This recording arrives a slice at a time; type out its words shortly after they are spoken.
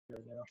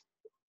Right now.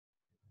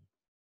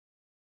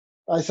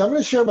 All right, so I'm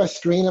going to share my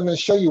screen. I'm going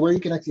to show you where you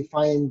can actually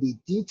find the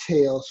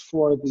details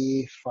for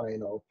the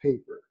final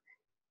paper.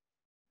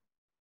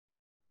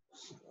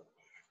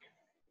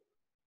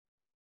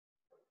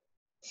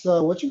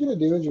 So what you're going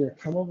to do is you're going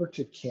to come over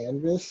to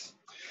Canvas.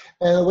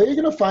 And the way you're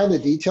going to find the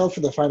details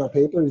for the final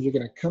paper is you're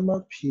going to come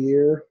up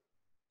here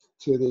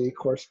to the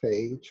course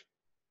page.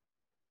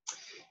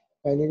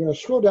 And you're going to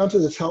scroll down to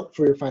this help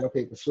for your final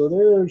paper. So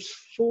there's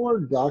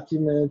 4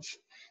 documents.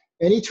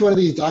 And each one of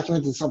these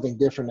documents is something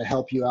different to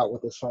help you out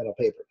with this final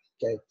paper.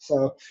 Okay,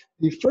 so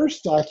the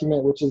first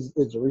document, which is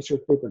the research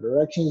paper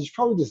directions, you should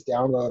probably just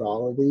download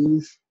all of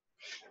these.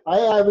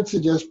 I would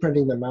suggest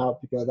printing them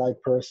out because I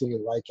personally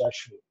like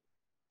actual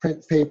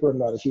print paper. I'm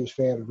not a huge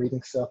fan of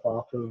reading stuff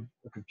off of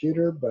the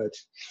computer, but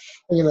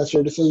again, that's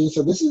your decision.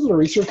 So this is the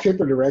research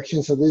paper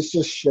direction. So this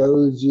just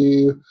shows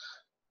you,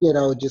 you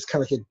know, just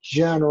kind of like a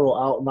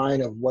general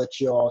outline of what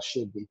you all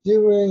should be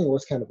doing,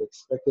 what's kind of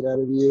expected out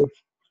of you.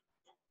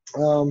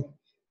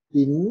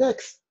 The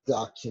next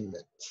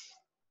document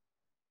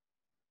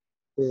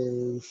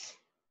is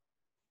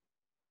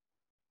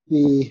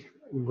the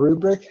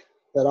rubric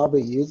that I'll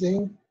be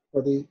using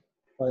for the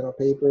final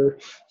paper.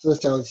 So this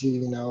tells you,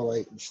 you know,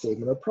 like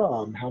statement of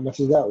problem, how much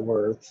is that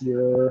worth?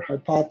 Your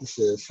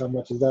hypothesis, how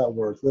much is that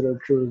worth?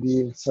 Literature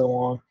review, and so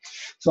on.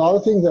 So all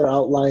the things that are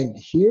outlined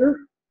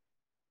here,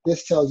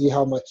 this tells you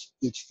how much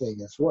each thing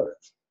is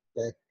worth,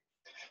 okay?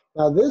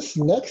 Now this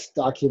next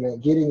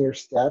document, getting your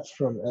stats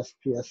from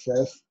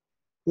SPSS,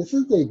 this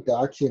is a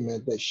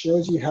document that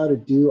shows you how to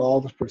do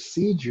all the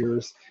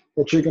procedures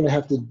that you're going to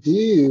have to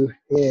do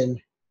in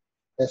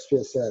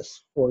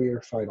SPSS for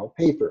your final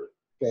paper,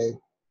 okay?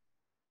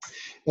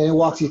 And it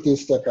walks you through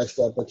step by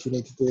step what you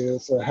need to do.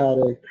 So how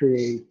to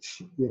create,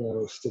 you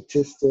know,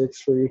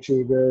 statistics for your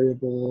 2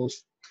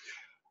 variables,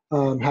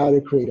 how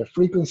to create a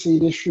frequency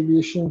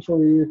distribution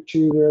for your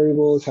 2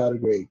 variables, how to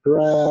create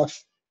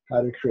graphs,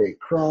 how to create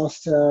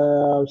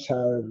crosstabs,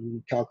 how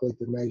to calculate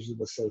the measures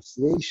of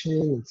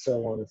association, and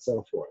so on and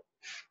so forth.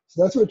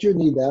 So that's what you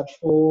need that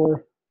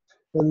for.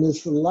 Then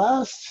this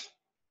last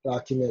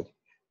document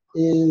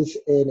is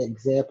an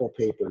example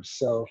paper.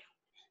 So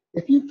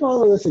if you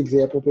follow this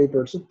example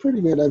paper, it's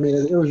pretty good. I mean,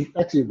 it was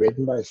actually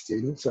written by a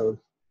student, so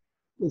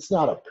it's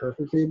not a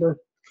perfect paper,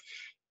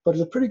 but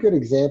it's a pretty good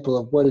example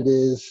of what it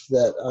is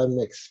that I'm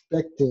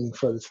expecting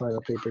for this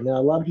final paper. Now,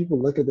 a lot of people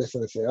look at this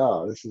and they say,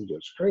 oh, this is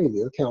just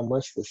crazy. Look how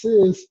much this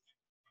is.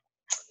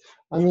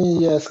 I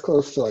mean, yeah, it's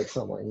close to like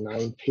something like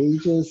 9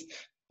 pages,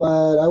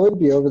 but I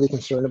wouldn't be overly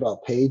concerned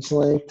about page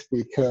length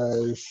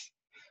because,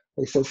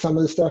 like I said, some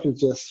of the stuff is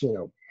just, you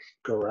know,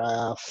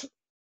 graphs,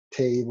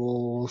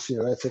 tables, you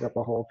know, that take up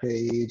a whole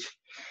page.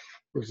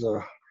 There's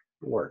a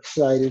works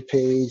cited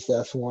page,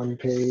 that's 1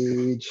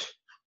 page.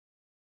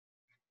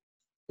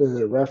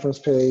 There's a reference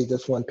page,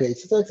 that's 1 page.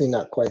 It's actually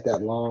not quite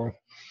that long.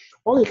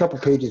 Only a couple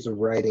pages of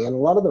writing, and a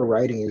lot of the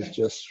writing is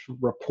just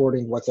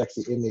reporting what's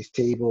actually in these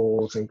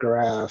tables and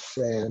graphs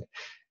and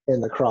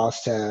the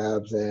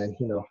crosstabs and,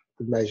 you know,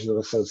 the measures of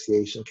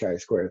association,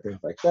 chi-square, things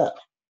like that.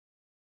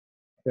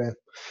 Okay,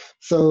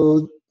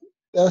 so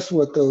that's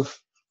what those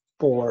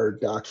 4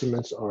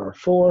 documents are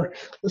for.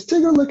 Let's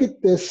take a look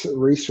at this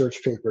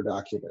research paper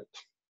document.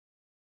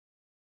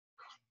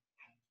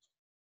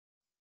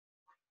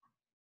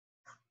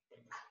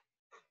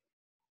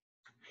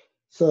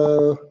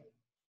 So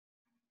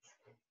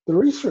the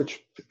research,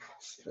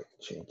 let's see if I can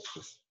change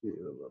this view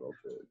a little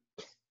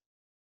bit.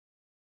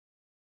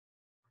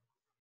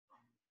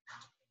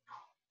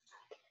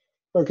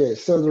 Okay,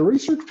 so the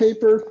research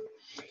paper,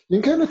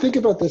 you can kind of think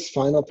about this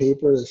final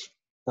paper as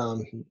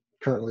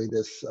currently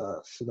this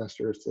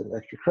semester, it's an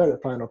extra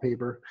credit final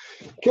paper.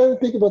 Kind of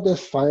think about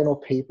this final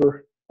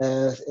paper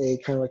as a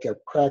kind of like a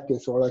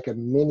practice or like a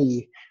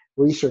mini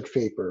research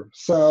paper.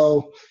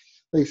 So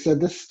like I said,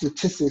 this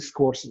statistics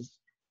course is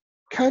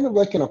kind of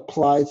like an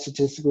applied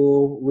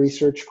statistical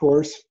research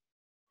course.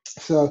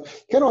 So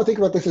kind of want to think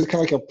about this as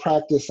kind of like a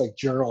practice, like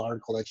journal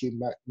article that you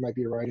might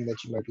be writing,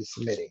 that you might be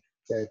submitting,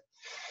 okay?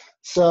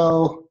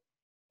 So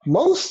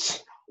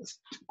most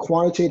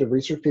quantitative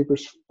research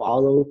papers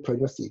follow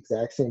pretty much the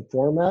exact same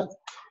format.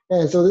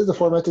 And so this is the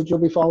format that you'll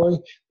be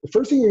following. The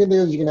first thing you're gonna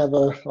do is you're gonna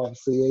have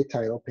obviously a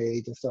title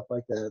page and stuff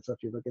like that. So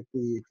if you look at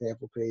the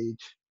example page,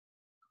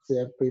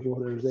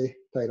 there's a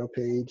title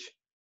page.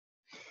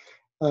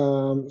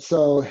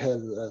 So it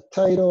has a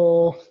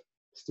title,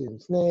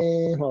 student's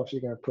name,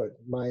 obviously you're gonna put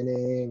my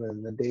name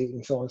and the date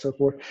and so on and so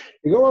forth.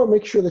 You're gonna wanna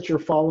make sure that you're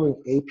following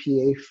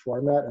APA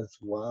format as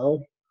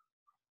well.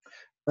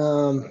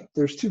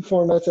 There's 2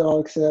 formats that I'll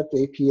accept,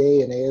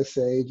 APA and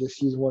ASA.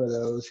 Just use one of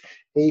those.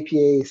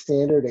 APA is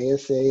standard,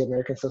 ASA,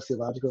 American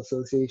Sociological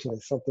Association,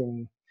 is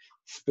something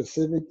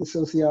specific to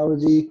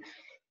sociology.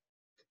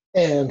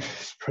 And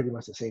it's pretty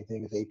much the same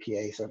thing as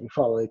APA. So if you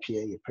follow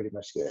APA, you're pretty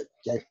much good,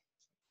 okay?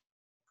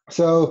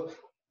 So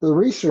the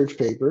research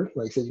paper,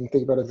 like I said, you can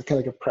think about it as kind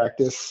of like a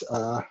practice,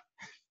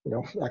 you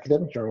know,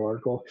 academic journal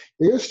article.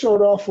 You're gonna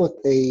start off with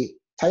a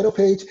title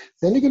page,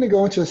 then you're gonna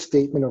go into a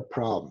statement of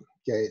problem.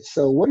 Okay,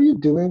 so what are you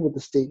doing with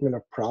the statement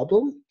of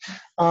problem?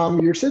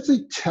 You're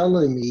essentially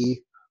telling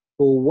me,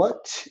 well,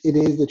 what it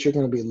is that you're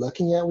going to be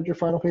looking at with your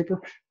final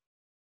paper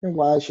and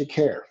why I should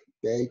care.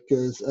 Okay,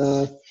 because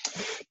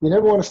you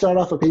never want to start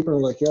off a paper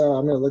and like, oh,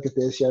 I'm going to look at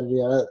this, yada,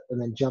 yada, and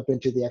then jump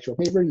into the actual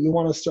paper. You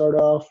want to start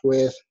off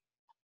with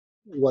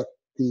what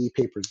the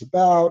paper is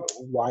about,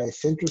 why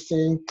it's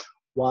interesting,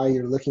 why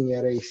you're looking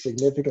at a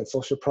significant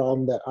social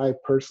problem that I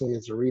personally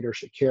as a reader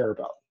should care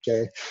about,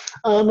 okay?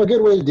 A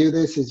good way to do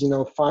this is,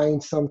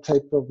 find some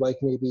type of like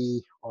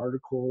maybe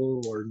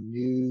article or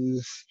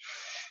news,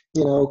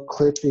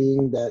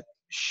 clipping that,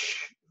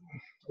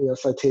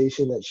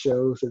 citation that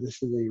shows that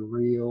this is a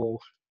real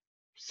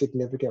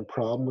significant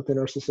problem within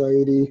our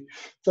society.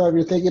 So if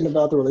you're thinking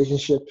about the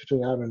relationship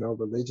between, I don't know,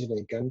 religion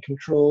and gun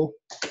control,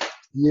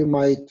 you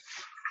might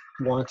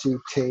want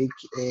to take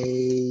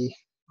a,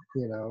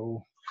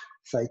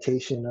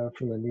 citation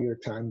from the New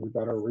York Times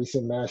about a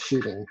recent mass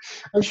shooting.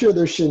 I'm sure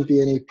there shouldn't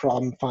be any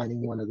problem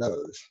finding one of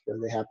those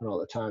because they happen all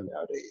the time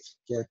nowadays.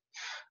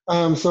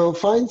 Okay, so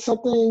find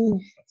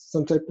something,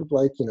 some type of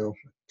like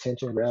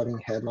attention-grabbing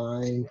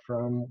headline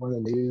from one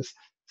of the news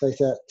like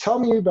that. Tell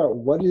me about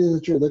what it is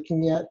that you're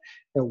looking at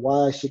and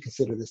why I should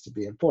consider this to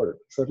be important.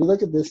 So if you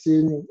look at this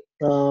student,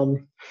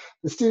 the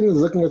student is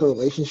looking at the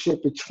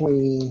relationship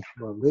between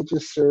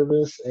religious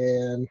service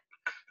and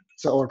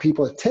or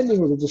people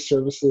attending religious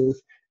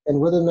services and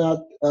whether or not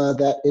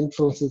that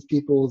influences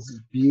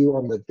people's view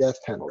on the death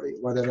penalty,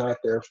 whether or not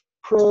they're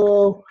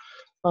pro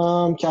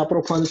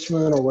capital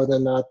punishment or whether or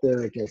not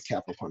they're against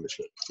capital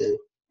punishment. Okay.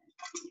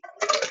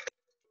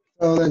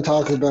 So then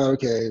talking about,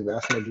 okay,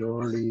 vast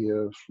majority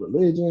of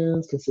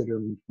religions consider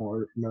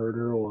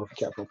murder or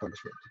capital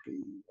punishment to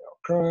be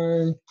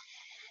crime,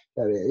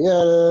 yada, yada,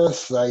 yada,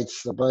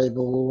 cites the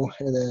Bible,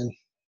 and then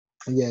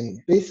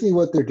again, basically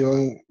what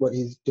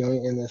he's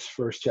doing in this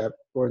first chapter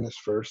or in this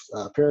first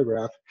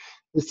paragraph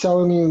is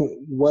telling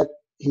you what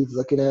he's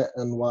looking at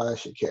and why I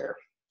should care.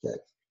 Okay.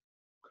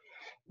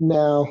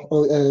 Now,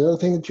 and another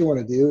thing that you want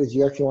to do is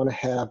you actually want to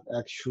have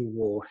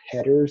actual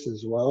headers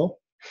as well.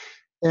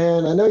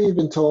 And I know you've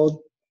been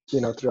told,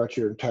 throughout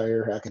your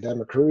entire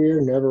academic career,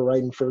 never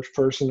write in first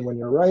person. When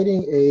you're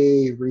writing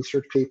a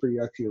research paper,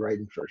 you actually write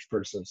in first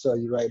person. So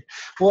you write,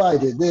 well, I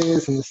did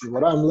this, and this is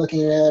what I'm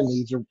looking at, and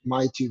these are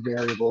my two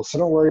variables. So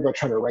don't worry about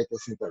trying to write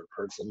this in third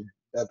person.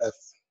 That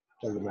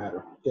doesn't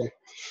matter. Okay.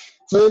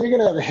 So then you're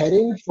going to have a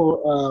heading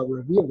for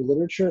review of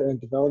literature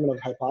and development of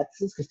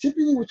hypotheses, because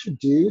typically what you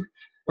do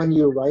when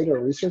you write a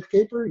research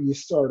paper, you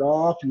start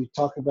off, you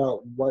talk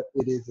about what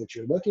it is that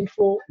you're looking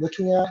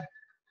at,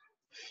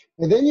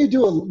 and then you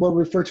do what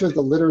we refer to as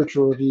the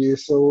literature review.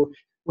 So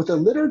with a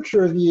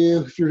literature review,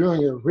 if you're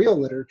doing a real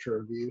literature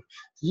review,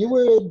 you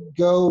would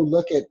go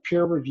look at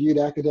peer-reviewed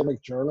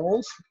academic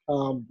journals,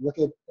 look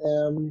at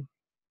them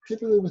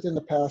typically within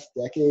the past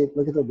decade,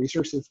 look at the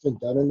research that's been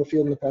done in the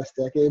field in the past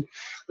decade,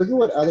 look at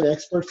what other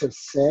experts have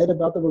said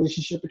about the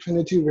relationship between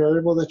the two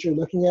variables that you're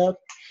looking at,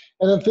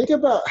 and then think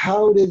about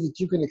how it is that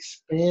you can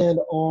expand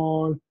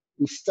on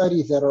the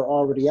studies that are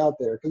already out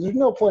there, because there's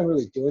no point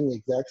really doing the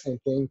exact same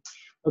thing.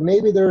 But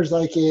maybe there's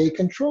like a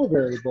control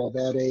variable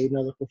that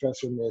another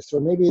professor missed,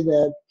 or maybe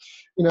that,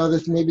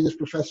 maybe this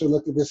professor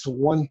looked at this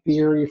one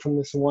theory from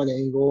this one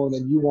angle, and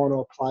then you want to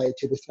apply it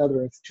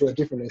to a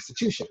different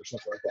institution or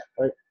something like that,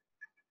 right?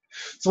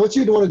 So what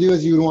you'd want to do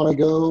is you'd want to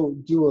go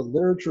do a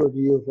literature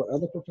review of what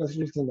other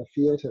professors in the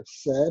field have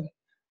said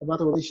about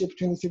the relationship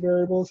between these two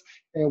variables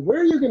and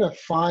where you're going to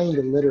find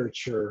the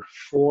literature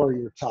for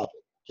your topic.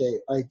 Okay,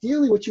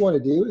 ideally what you want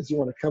to do is you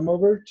want to come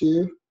over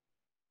to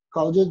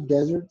College of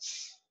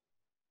Desert's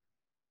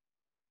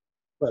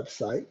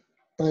website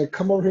and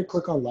come over here,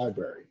 click on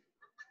library.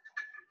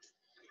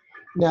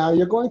 Now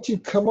you're going to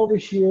come over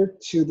here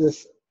to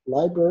this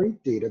library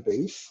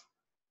database.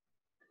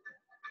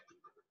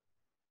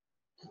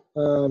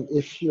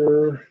 If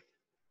you're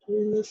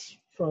doing this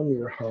from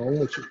your home,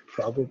 which you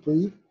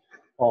probably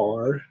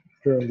are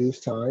during these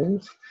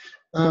times,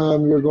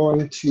 you're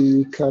going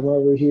to come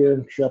over here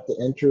and you have to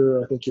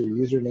enter, I think, your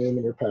username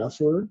and your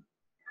password.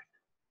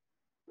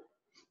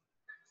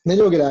 And then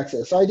you'll get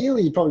access. So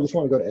ideally, you probably just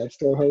want to go to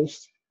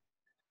EBSCOhost.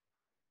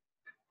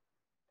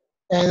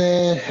 And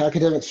then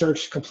academic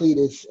search complete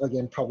is,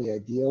 again, probably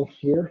ideal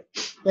here.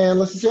 And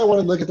let's say I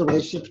want to look at the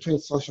relationship between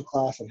social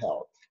class and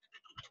health.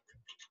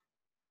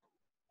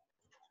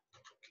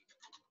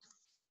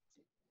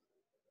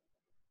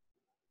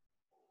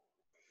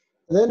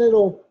 And then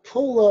it'll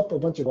pull up a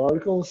bunch of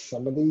articles.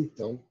 Some of these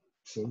don't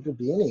seem to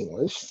be in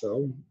English,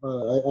 so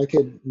I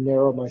could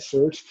narrow my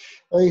search.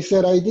 Like I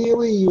said,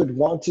 ideally, you would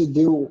want to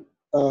do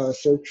a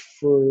search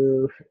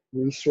for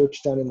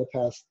research done in the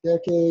past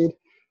decade.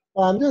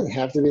 It doesn't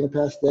have to be in the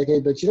past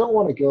decade, but you don't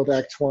want to go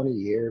back 20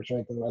 years or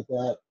anything like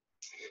that.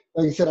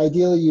 Like I said,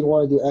 ideally, you'd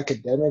want to do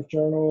academic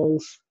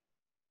journals,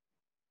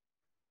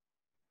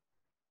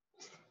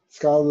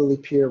 scholarly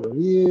peer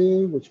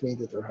review, which means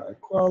that they're high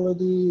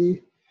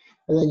quality.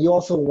 And then you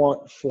also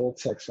want full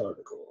text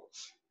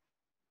articles.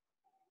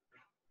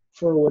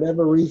 For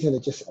whatever reason,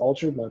 it just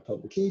altered my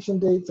publication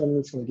dates. I'm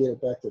just going to get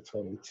it back to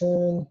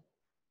 2010.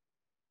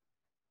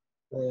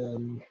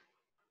 And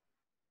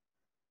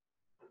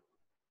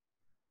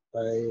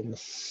I'm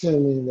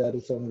assuming that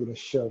it's only going to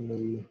show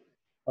me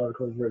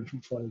articles written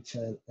from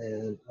 2010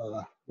 and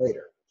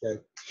later. Okay,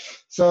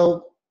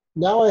 so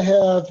now I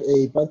have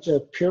a bunch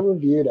of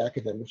peer-reviewed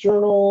academic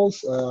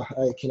journals.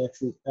 I can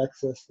actually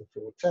access the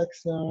full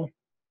text now,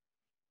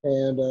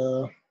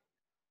 and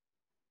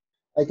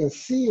I can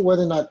see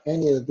whether or not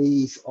any of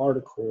these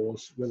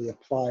articles really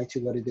apply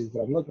to what it is that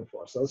I'm looking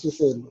for. So let's just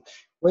say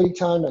waiting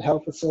time at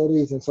health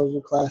facilities and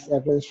social class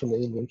evidence from the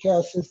Indian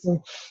caste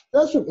system.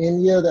 That's from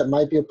India. That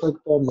might be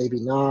applicable, maybe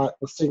not.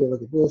 Let's take a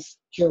look at this.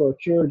 Kill or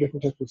cure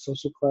different types of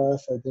social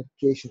class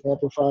identification,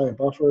 amplify and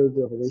buffer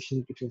the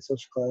relations between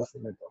social class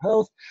and mental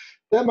health.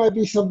 That might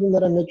be something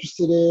that I'm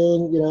interested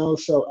in,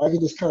 so I can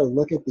just kind of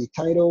look at the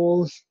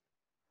titles,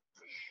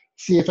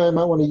 see if I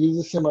might want to use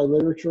this in my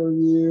literature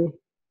review.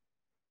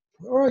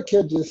 Or I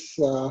could just,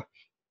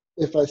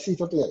 if I see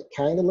something that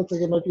kind of looks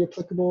like it might be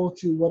applicable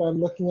to what I'm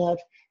looking at,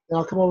 then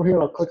I'll come over here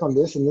and I'll click on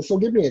this, and this will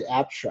give me an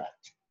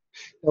abstract.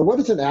 Now,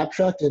 what is an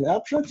abstract? An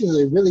abstract is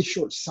a really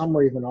short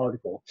summary of an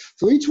article.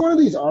 So each one of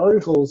these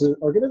articles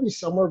are going to be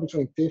somewhere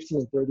between 15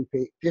 and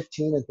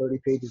 30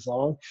 pages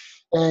long.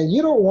 And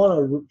you don't want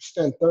to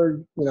spend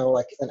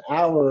like an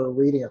hour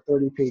reading a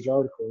 30-page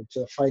article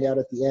to find out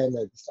at the end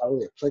that it's not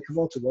really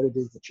applicable to what it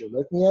is that you're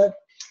looking at.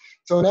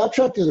 So an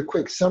abstract is a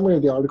quick summary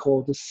of the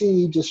article to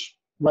see just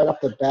right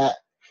off the bat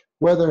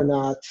whether or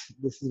not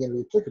this is going to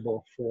be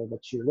applicable for what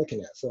you're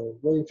looking at. So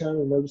waiting time,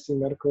 emergency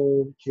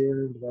medical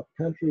care in developed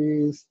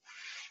countries,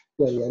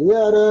 yada, yada,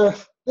 yada.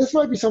 This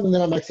might be something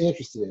that I'm actually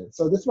interested in.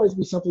 So this might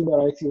be something that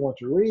I actually want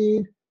to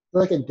read.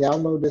 So I can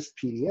download this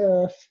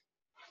PDF.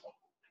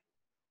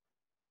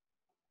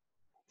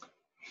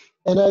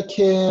 And I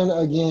can,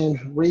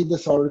 again, read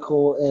this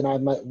article, and I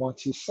might want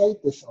to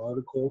cite this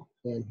article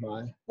in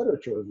my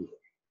literature review.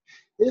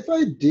 If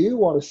I do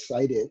want to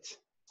cite it,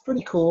 it's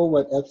pretty cool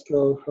what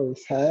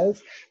EBSCOhost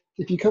has.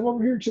 If you come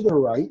over here to the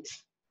right,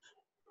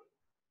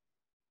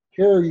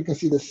 here you can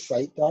see the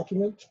cite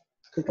document.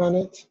 Click on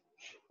it,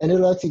 and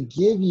it'll actually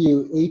give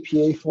you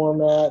APA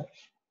format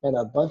and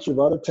a bunch of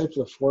other types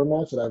of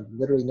formats that I've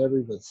literally never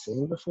even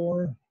seen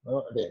before.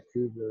 Oh,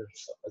 Vancouver,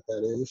 stuff like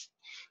that is.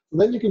 So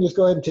then you can just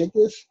go ahead and take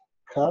this,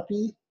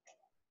 copy,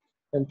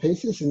 and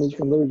paste this, and then you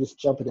can literally just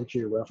jump it into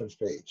your reference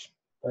page,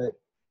 right?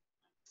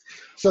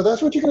 So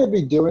that's what you're going to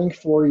be doing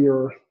for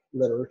your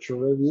literature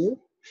review.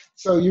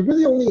 So you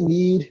really only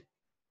need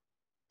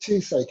 2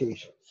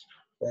 citations,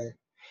 okay?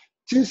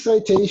 2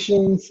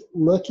 citations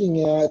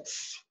looking at,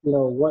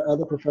 what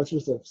other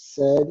professors have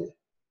said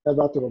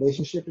about the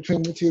relationship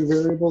between the 2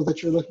 variables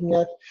that you're looking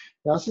at.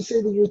 Now, let's just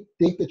say that you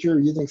think that you're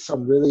using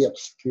some really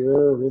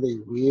obscure,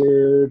 really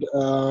weird,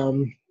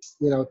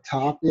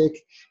 topic,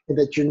 and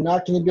that you're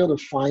not going to be able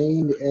to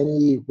find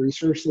any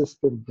research that's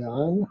been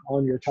done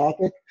on your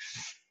topic.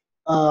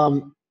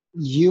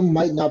 You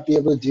might not be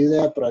able to do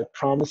that, but I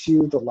promise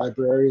you the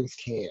librarians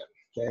can.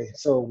 Okay,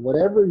 so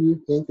whatever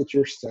you think that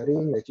you're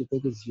studying that you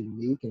think is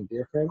unique and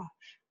different,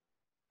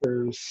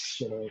 there's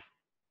a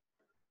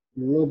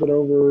little bit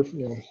over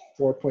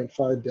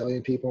 4.5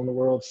 billion people in the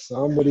world.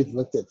 Somebody's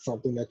looked at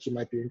something that you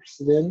might be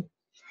interested in.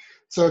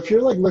 So if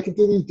you're like looking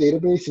through these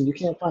databases and you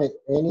can't find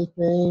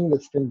anything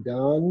that's been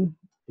done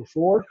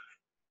before,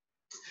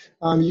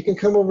 you can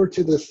come over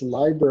to this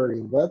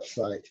library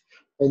website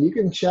and you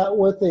can chat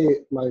with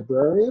a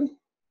librarian,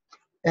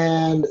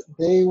 and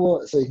they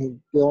will, so you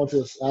can go on to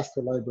this Ask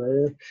the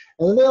Librarian,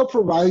 and then they'll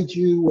provide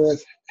you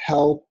with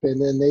help,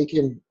 and then they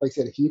can, like I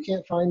said, if you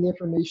can't find the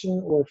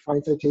information or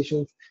find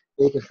citations,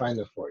 they can find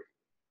them for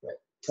you.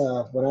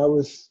 Right. When I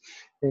was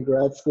in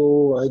grad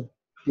school, I'd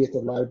be at the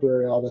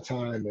library all the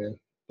time, and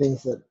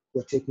things that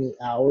would take me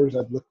hours,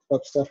 I'd look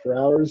up stuff for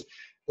hours,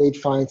 they'd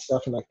find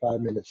stuff in like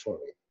 5 minutes for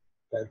me.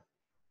 Okay.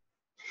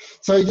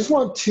 So you just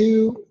want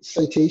 2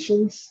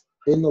 citations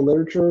in the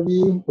literature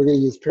review. We're going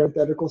to use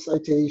parenthetical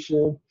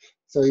citation.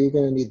 So you're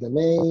going to need the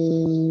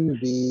name,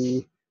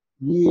 the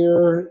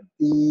year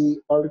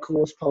the article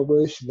was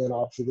published, and then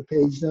obviously the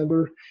page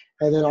number.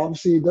 And then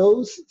obviously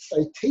those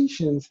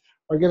citations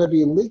are going to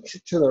be linked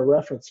to the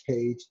reference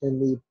page in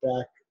the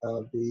back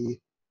of the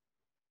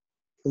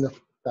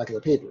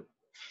paper.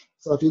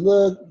 So if you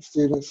look,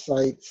 student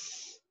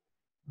cites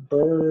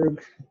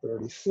Berg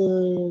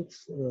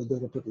 36, it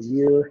doesn't put the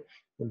year,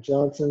 and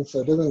Johnson, so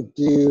it doesn't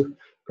do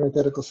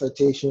parenthetical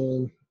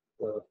citation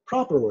the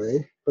proper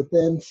way, but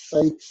then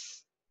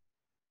cites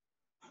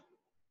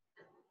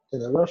in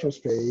the reference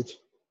page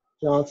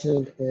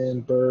Johnson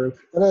and Berg.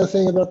 Another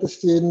thing about the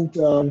student,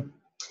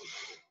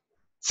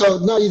 so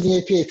not using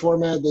APA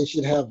format, they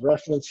should have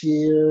reference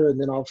here, and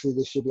then obviously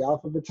this should be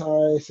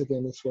alphabetized.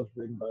 Again, this was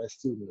written by a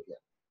student again.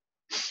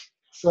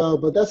 So,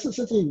 but that's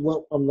essentially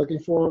what I'm looking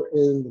for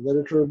in the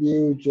literature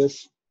review.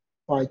 Just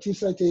find 2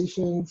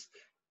 citations,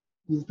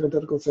 use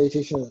parenthetical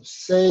citations,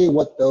 say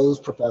what those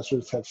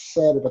professors have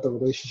said about the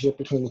relationship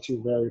between the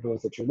 2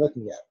 variables that you're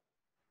looking at.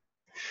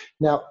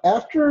 Now,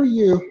 after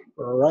you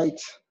write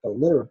the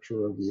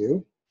literature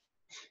review,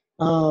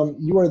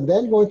 you are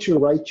then going to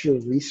write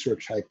your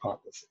research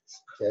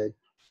hypothesis, okay?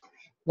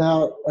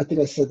 Now, I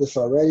think I said this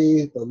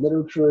already, the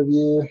literature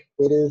review,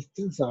 it is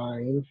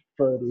designed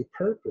for the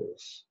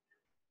purpose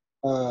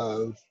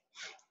of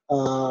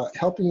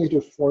helping you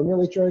to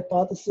formulate your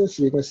hypothesis.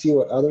 So you're going to see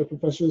what other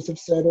professors have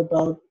said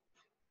about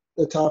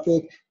the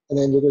topic, and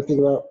then you're going to think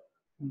about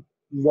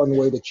one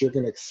way that you're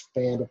going to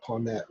expand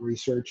upon that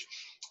research.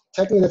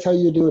 Technically, that's how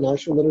you do an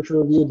actual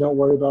literature review. Don't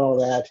worry about all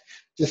that.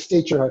 Just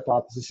state your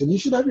hypothesis. And you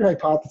should have your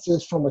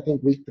hypothesis from, I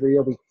think, week 3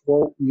 or week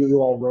 4. You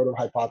all wrote a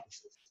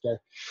hypothesis. Okay.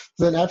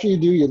 So then after you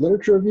do your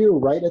literature review,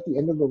 right at the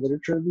end of the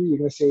literature review, you're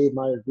going to say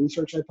my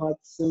research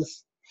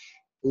hypothesis,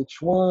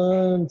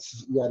 H1,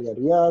 yada,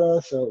 yada,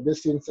 yada. So this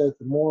student says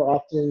the more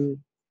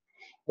often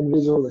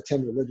individuals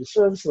attend religious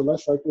service, the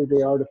less likely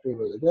they are to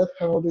favor the death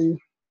penalty.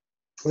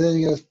 And then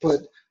you're going to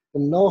put the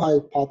null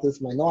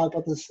hypothesis, my null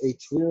hypothesis,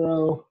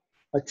 H0.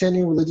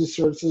 Attending religious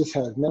services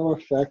has no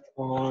effect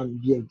on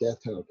view of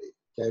death penalty.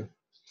 Okay.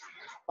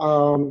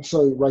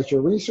 So you write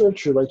your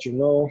research, you write your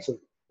null, so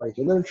write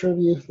your literature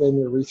review, then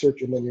your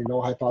research, and then your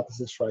null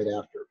hypothesis right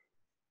after.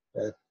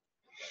 Okay.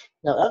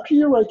 Now, after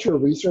you write your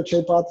research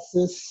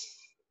hypothesis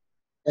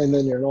and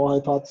then your null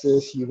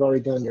hypothesis, you've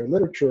already done your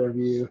literature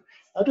review.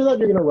 After that,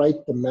 you're going to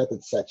write the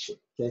method section.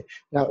 Okay.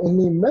 Now, in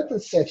the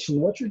method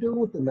section, what you're doing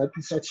with the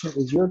method section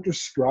is you're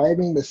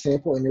describing the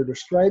sample and you're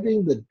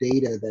describing the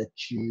data that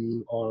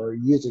you are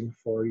using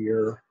for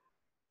your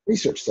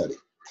research study.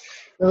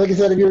 Now, like I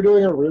said, if you're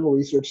doing a real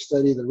research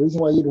study, the reason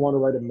why you'd want to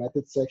write a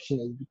method section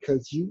is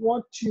because you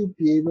want to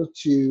be able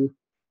to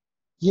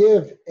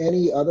give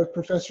any other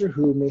professor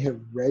who may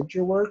have read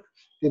your work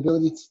the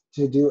ability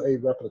to do a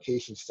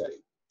replication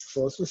study.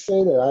 So let's just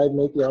say that I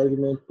make the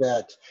argument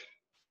that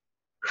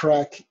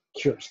crack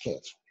cures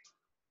cancer.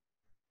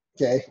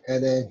 Okay,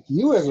 and then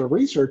you as a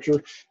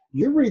researcher,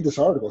 you read this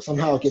article,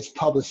 somehow it gets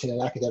published in an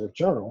academic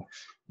journal.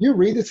 You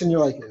read this and you're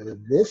like,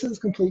 this is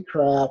complete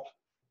crap.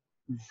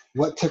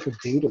 What type of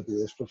data did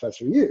this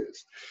professor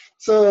use?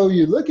 So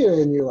you look at it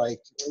and you're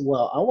like,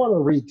 well, I want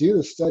to redo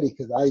the study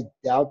because I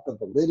doubt the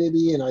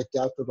validity and I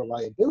doubt the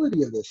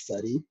reliability of this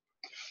study.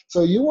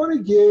 So you want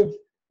to give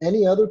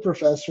any other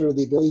professor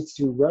the ability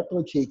to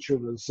replicate your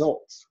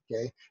results,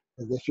 okay?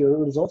 And if your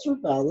results are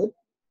valid,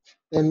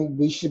 then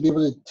we should be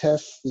able to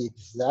test the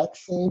exact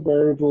same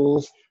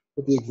variables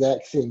with the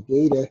exact same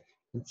data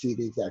and see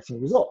the exact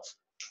same results.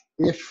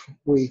 If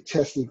we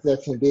test the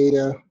exact same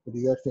data with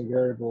the exact same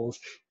variables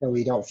and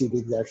we don't see the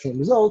exact same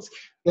results,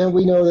 then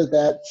we know that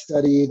that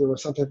study, there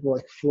was some type of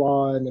like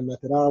flaw in the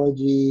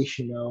methodology,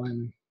 you know,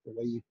 and the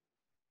way you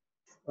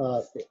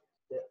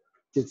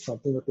did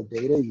something with the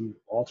data, you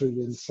altered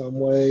it in some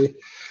way.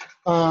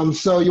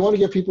 So you want to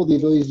give people the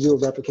ability to do a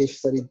replication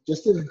study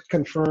just to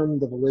confirm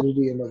the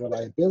validity and the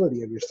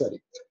reliability of your study.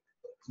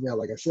 Now,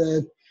 like I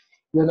said,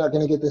 you're not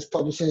going to get this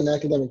published in an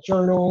academic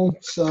journal.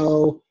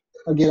 So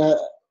again,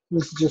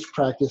 this is just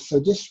practice. So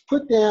just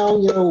put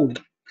down, you know,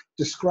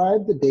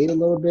 describe the data a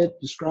little bit,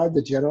 describe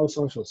the general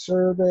social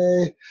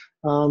survey,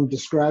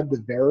 describe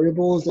the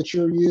variables that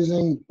you're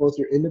using, both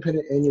your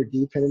independent and your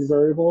dependent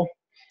variable.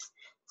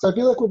 So I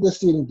feel like what this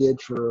student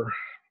did for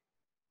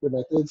the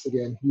methods,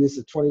 again, use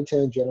the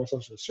 2010 General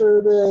Social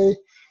Survey,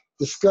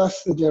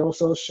 discuss the General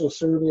Social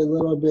Survey a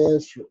little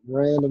bit,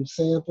 random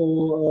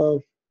sample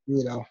of,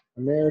 you know,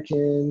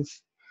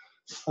 Americans,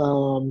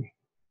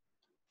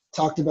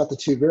 talked about the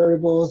two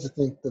variables. I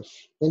think the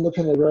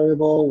independent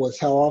variable was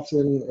how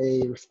often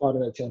a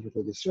respondent attended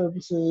religious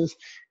services,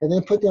 and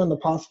then put down the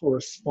possible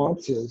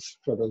responses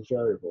for those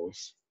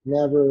variables.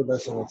 Never,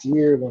 less than once a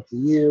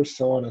year,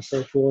 so on and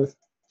so forth.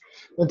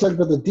 Then talked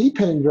about the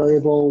dependent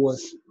variable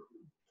was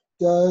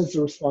does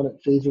the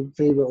respondent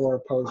favor or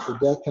oppose the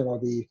death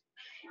penalty?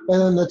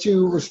 And then the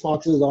two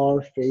responses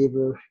are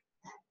favor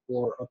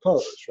or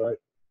oppose, right?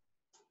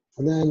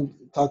 And then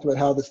talked about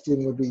how the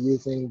student would be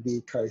using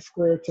the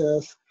chi-square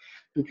test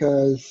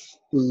because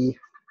the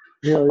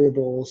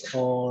variables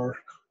are,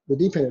 the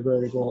dependent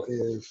variable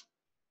is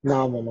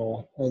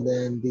nominal and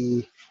then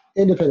the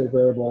independent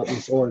variable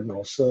is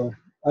ordinal. So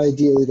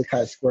ideally the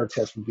chi-square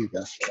test would be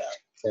best for that,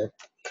 okay?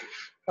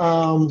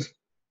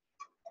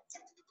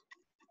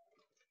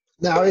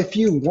 Now, if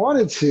you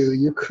wanted to,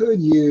 you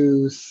could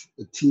use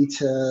the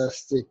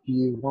t-test. If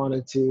you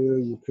wanted to,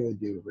 you could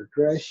do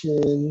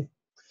regression.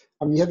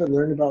 You haven't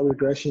learned about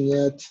regression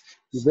yet.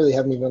 You really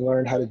haven't even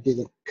learned how to do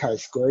the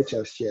chi-square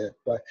test yet.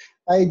 But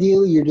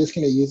ideally, you're just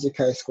going to use the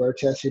chi-square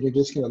test and you're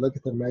just going to look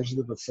at the measures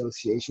of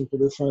association for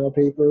this final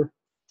paper.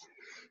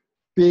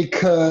 Just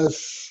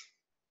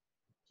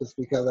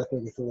because I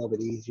think it's a little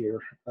bit easier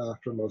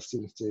for most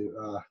students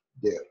to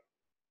do.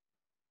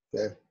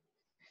 Okay.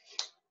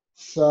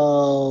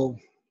 So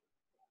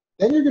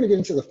then you're going to get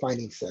into the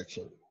findings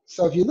section.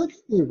 So if you look at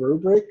the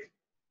rubric,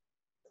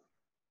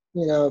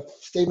 you know,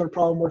 statement of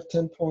problem worth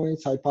 10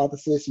 points,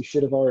 hypothesis, you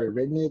should have already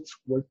written it,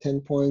 worth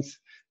 10 points.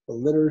 The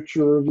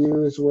literature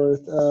review is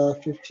worth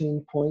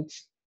 15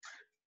 points.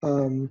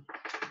 So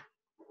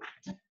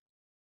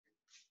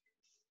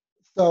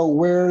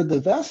where the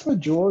vast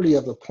majority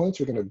of the points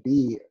are going to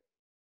be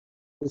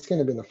it's going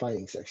to be in the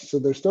finding section. So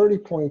there's 30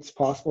 points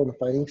possible in the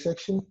finding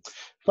section.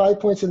 5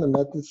 points in the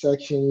method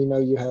section. You know,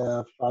 you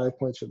have 5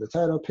 points for the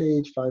title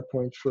page, 5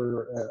 points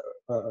for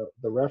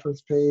the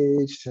reference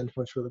page, 10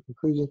 points for the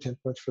conclusion, 10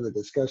 points for the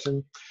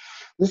discussion.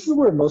 This is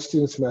where most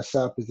students mess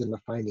up, is in the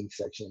finding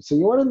section. So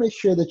you want to make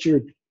sure that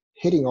you're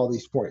hitting all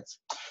these points.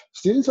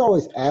 Students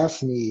always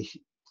ask me,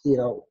 you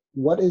know,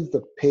 what is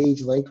the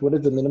page length? What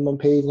is the minimum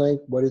page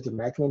length? What is the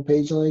maximum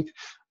page length?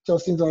 I tell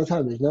students all the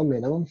time, there's no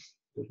minimum,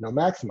 there's no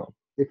maximum.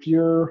 If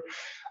you're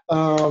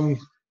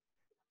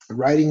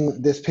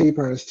writing this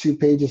paper and it's 2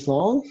 pages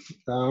long,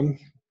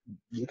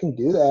 you can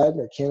do that.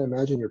 I can't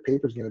imagine your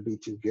paper is going to be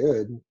too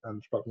good.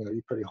 It's probably going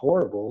to be pretty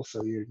horrible,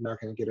 so you're not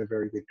going to get a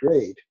very good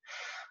grade.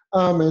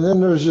 And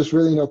then there's just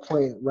really no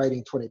point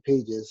writing 20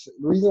 pages.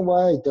 The reason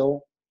why I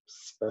don't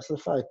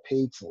specify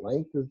page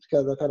length is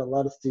because I've had a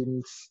lot of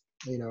students,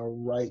 you know,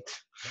 write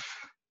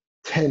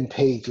 10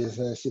 pages,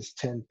 and it's just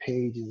 10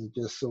 pages of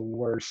just the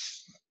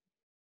worst,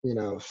 you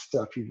know,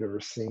 stuff you've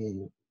ever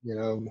seen. You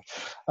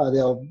know,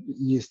 they'll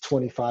use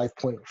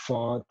 25-point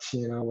font,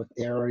 you know, with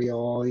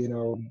Arial, you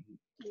know,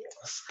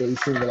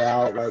 spacing it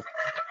out like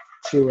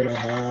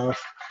 2.5.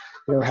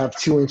 You know, have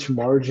 2-inch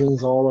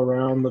margins all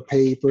around the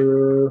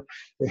paper.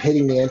 They're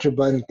hitting the enter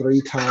button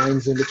 3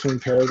 times in between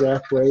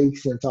paragraph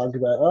breaks and talking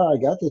about, oh, I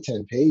got the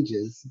 10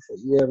 pages. It's like,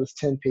 yeah, it was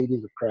 10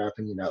 pages of crap,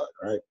 and you know it,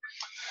 right?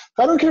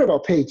 I don't care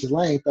about page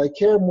length. I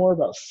care more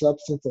about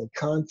substance and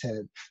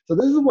content. So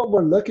this is what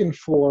we're looking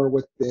for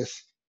with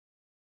this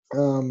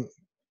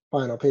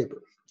final paper,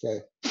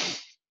 okay?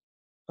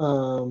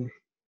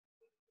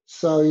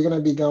 So you're going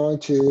to be going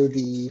to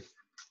the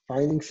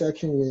finding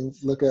section and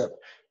look up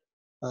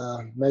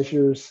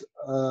measures.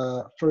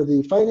 For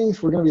the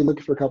findings, we're going to be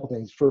looking for a couple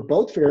things. For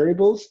both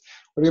variables,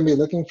 we're going to be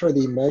looking for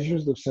the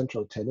measures of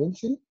central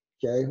tendency,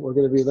 okay? We're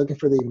going to be looking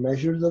for the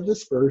measures of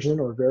dispersion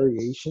or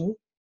variation,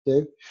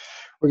 okay?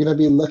 We're going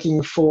to be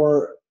looking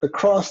for the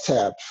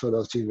crosstabs for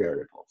those 2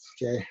 variables,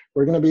 okay?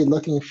 We're going to be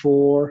looking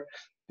for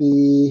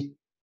the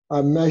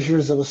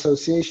measures of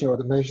association or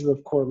the measures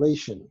of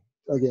correlation.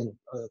 Again,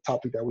 a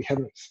topic that we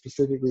haven't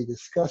specifically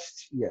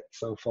discussed yet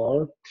so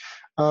far.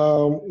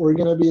 We're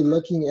going to be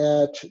looking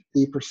at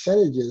the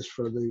percentages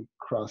for the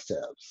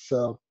crosstabs.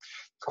 So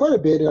it's quite a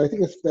bit, and I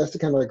think it's best to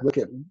kind of like look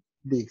at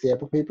the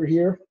example paper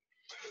here.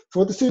 So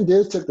what the student did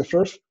is took the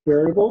first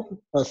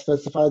variable,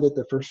 specified that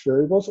the first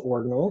variable is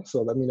ordinal.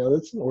 So let me know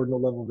that's an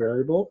ordinal level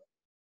variable.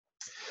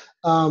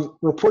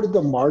 Reported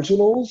the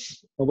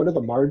marginals. Well, what are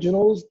the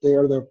marginals? They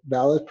are the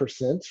valid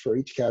percents for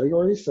each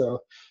category.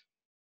 So,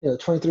 you know,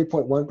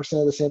 23.1%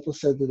 of the sample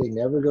said that they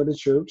never go to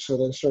church. So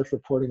then starts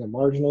reporting the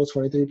marginals.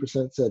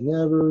 23% said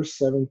never.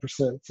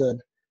 7% said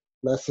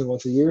less than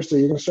once a year. So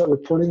you're going to start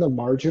reporting the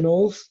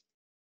marginals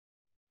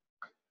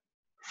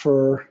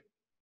for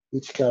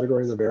each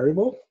category of the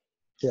variable.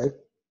 Okay.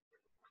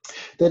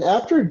 Then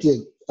after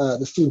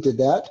the student did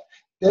that,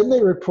 then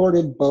they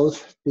reported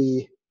both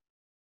the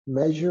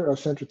measure of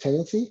central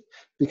tendency.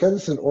 Because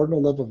it's an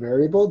ordinal level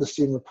variable, the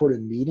student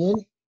reported median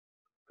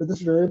for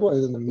this variable,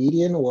 and then the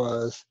median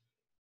was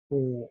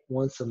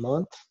once a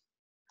month.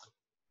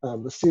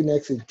 The student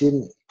actually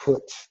didn't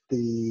put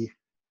the,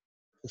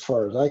 as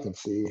far as I can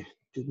see,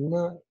 did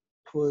not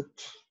put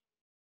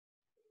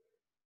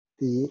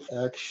the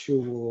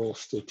actual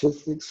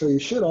statistics. So you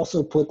should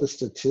also put the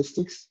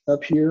statistics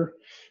up here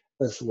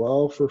as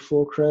well for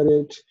full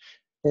credit.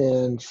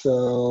 And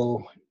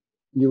so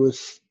you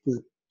was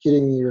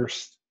getting your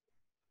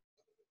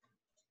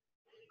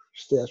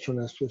stats from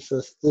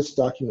this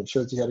document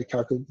shows you how to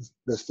calculate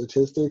the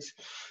statistics.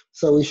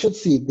 So we should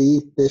see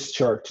this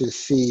chart to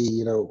see,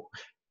 you know,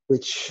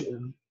 which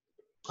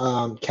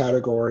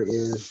category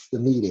is the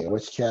median,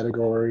 which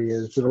category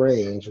is the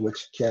range,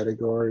 which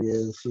category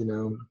is, you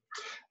know,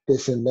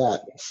 this and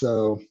that.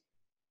 So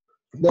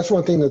that's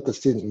one thing that the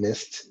student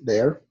missed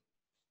there.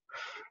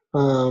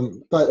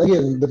 But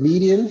again, the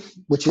median,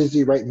 which is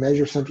the right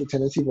measure of central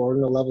tendency of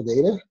ordinal level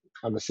data,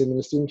 I'm assuming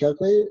the student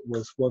calculated,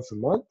 was once a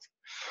month.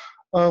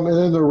 And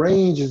then the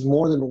range is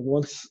more than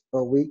once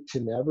a week to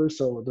never.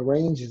 So the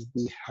range is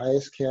the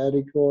highest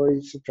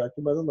category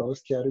subtracted by the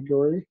lowest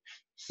category.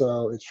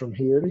 So it's from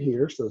here to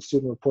here. So the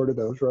student reported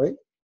those, right?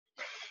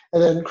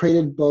 And then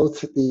created both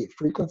the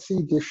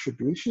frequency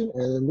distribution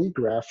and then the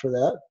graph for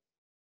that.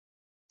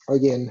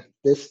 Again,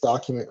 this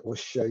document will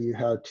show you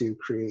how to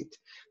create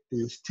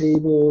these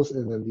tables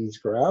and then these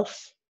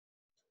graphs.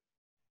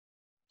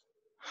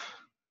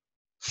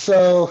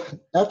 So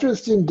after the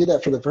student did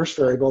that for the first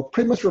variable,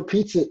 pretty much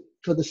repeats it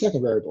for the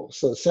second variable.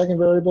 So the second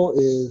variable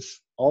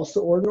is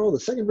also ordinal. The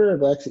second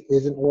variable actually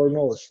isn't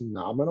ordinal, it's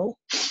nominal,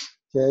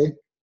 okay?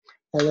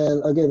 And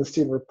then again, the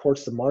student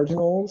reports the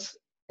marginals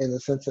in the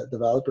sense that the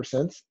valid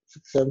percents,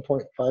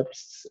 7.5%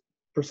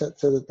 said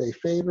that they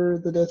favor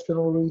the death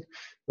penalty,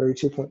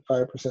 32.5%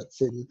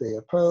 say that they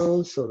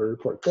oppose, so they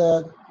report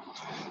that.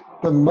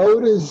 The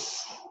mode is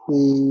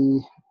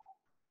the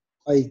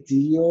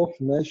ideal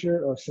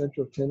measure of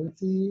central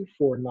tendency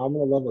for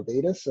nominal level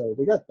data, so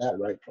they got that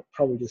right.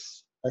 Probably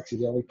just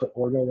accidentally put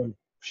ordinal and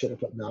should have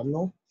put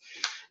nominal.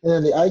 And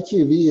then the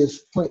IQV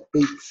is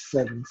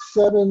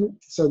 0.877.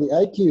 So the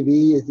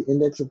IQV is the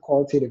index of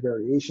qualitative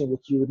variation,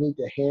 which you would need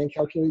to hand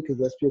calculate because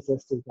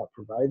SPSS does not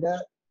provide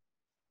that.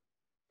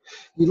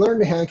 You learn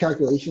the hand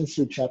calculations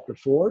through chapter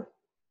 4,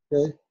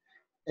 okay?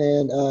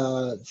 And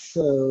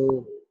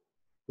so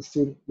the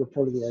student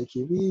reported the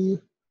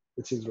IQV,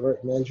 which is the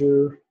right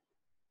measure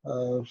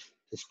of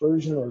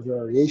dispersion or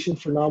variation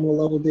for nominal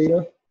level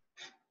data.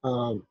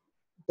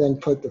 Then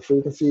put the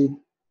frequency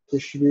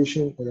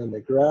distribution and then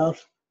the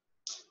graph.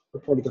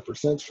 Reported the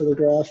percents for the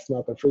graphs,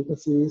 not the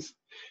frequencies.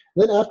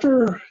 Then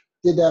after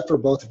did that for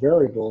both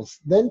variables,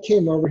 then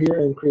came over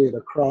here and created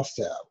a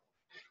crosstab.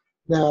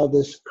 Now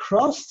this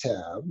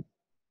crosstab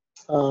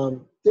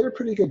did a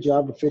pretty good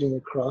job of fitting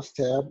a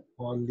crosstab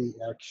on the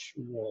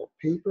actual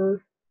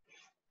paper,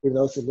 even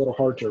though it's a little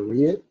hard to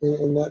read it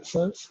in that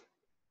sense.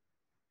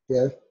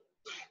 Yeah.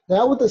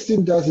 Now what the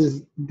student does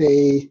is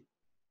they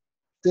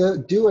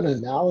do an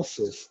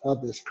analysis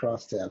of this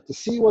crosstab to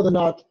see whether or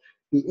not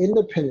the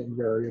independent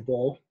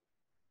variable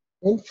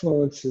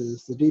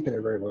influences the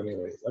dependent variable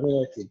anyways. I'm going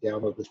to actually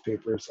download this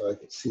paper so I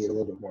can see it a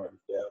little bit more in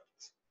depth.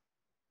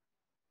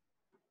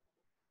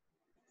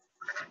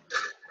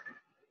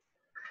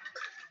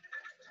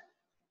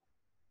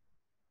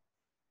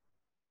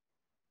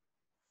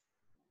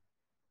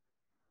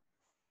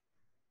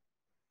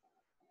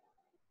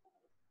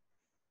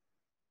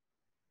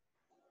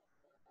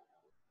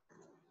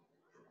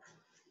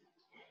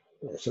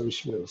 Yeah, so we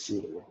should be able to see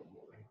it a little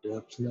more in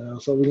depth now.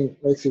 So we can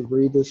actually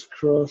read this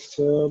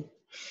crosstab.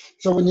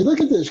 So when you look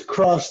at this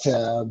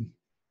crosstab,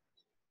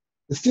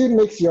 the student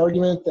makes the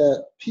argument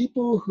that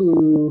people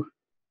who,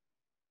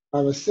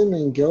 I'm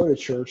assuming, go to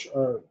church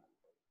are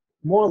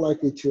more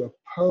likely to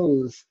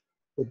oppose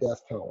the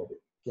death penalty.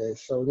 Okay,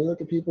 so when you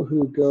look at people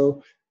who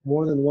go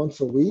more than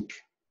once a week,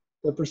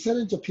 the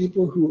percentage of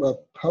people who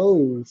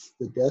oppose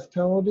the death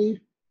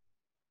penalty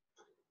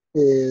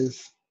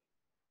is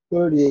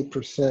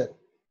 38%.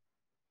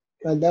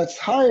 And that's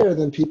higher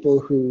than people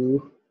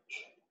who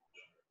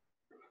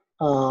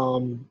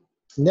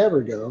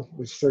never go,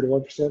 which is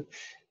 31%.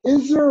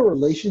 Is there a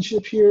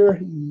relationship here?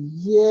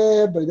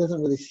 Yeah, but it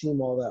doesn't really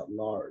seem all that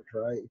large,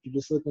 right? If you're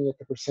just looking at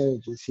the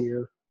percentages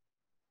here.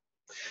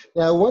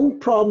 Now, one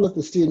problem that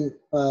the student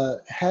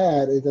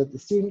had is that the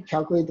student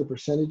calculated the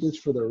percentages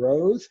for the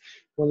rows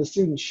when the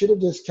student should have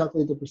just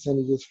calculated the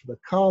percentages for the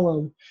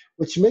column,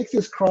 which makes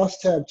this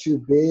crosstab too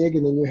big,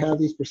 and then you have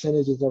these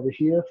percentages over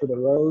here for the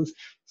rows.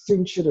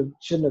 Students shouldn't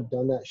have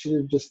done that. Should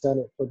have just done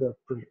it for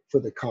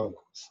the columns,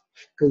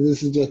 because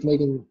this is just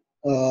making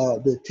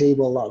the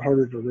table a lot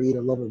harder to read,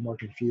 a little bit more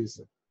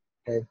confusing.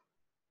 Okay.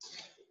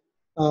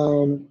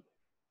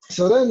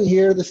 So then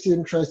here the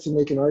student tries to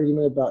make an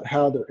argument about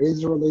how there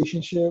is a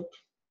relationship,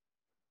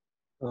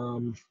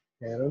 and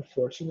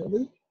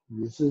unfortunately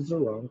uses the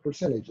wrong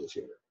percentages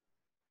here.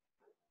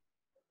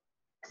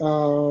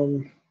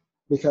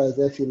 Because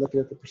actually looking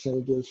at the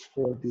percentages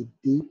for the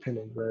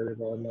dependent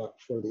variable and not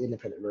for the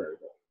independent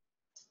variable.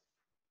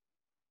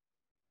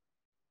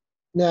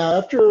 Now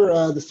after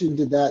the student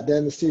did that,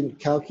 then the student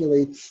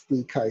calculates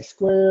the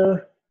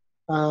chi-square.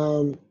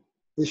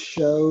 This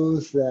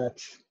shows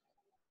that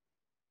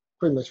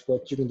pretty much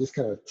what you can just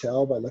kind of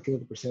tell by looking at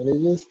the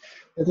percentages,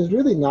 that there's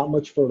really not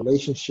much of a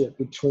relationship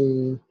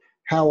between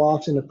how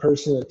often a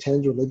person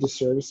attends religious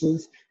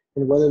services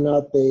and whether or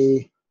not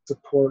they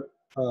support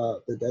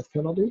the death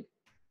penalty.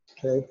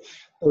 Okay.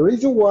 The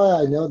reason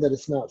why I know that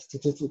it's not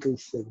statistically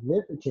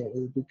significant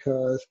is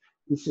because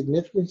the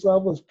significance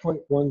level is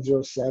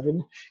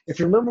 0.107. If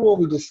you remember what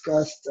we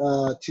discussed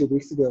 2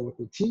 weeks ago with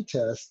the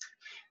t-test,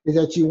 is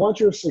that you want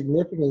your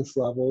significance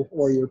level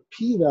or your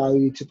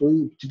p-value to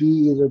be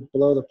either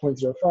below the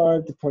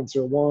 0.05, the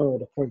 0.01, or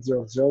the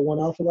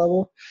 0.001 alpha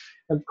level.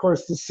 And of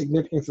course, this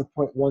significance of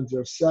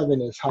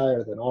 0.107 is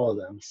higher than all of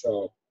them.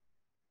 So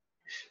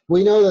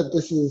we know that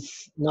this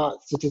is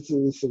not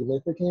statistically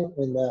significant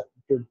and that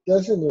there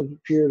doesn't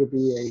appear to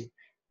be a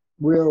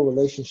real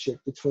relationship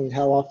between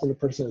how often a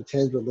person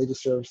attends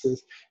religious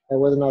services and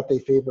whether or not they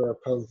favor or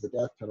oppose the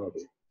death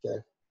penalty.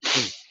 Okay.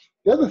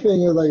 The other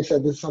thing is, like I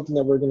said, this is something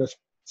that we're going to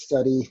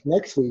study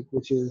next week,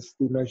 which is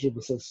the measure of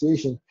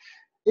association.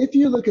 If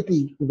you look at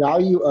the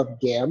value of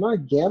gamma,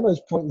 gamma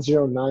is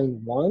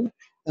 0.091.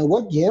 And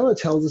what gamma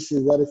tells us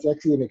is that it's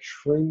actually an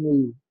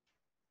extremely,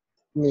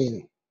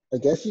 I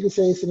guess you could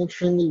say it's an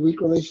extremely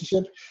weak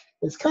relationship.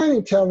 It's kind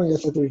of telling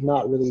us that there's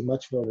not really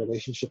much of a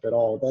relationship at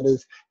all. That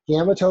is,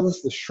 gamma tells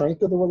us the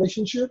strength of the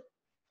relationship,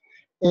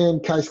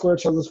 and chi-square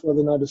tells us whether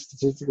or not it's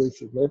statistically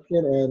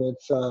significant, and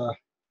it's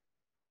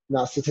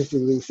not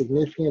statistically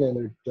significant,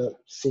 and there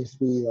seems to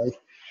be like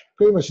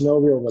pretty much no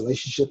real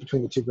relationship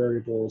between the two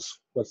variables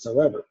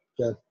whatsoever.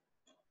 Okay.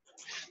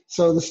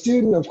 So the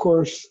student, of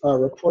course,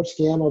 reports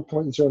gamma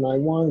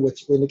 0.091,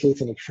 which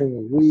indicates an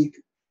extremely weak,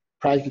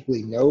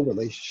 practically no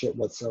relationship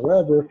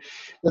whatsoever.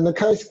 Then the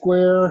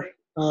chi-square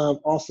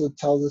also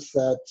tells us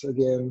that,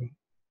 again,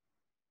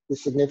 the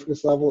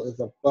significance level is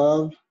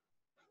above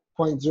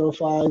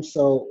 0.05.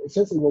 So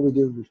essentially what we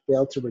do is we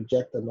fail to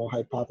reject the null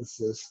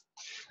hypothesis.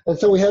 And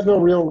so we have no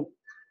real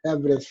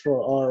evidence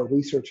for our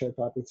research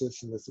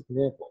hypothesis in this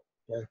example,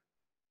 okay?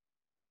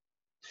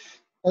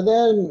 And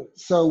then,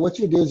 so what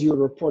you do is you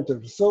report the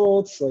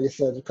results. Like I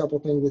said, a couple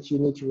things that you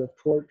need to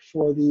report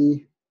for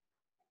the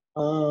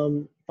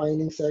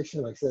finding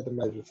section. Like I said, the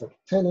measure of central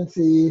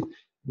tendency,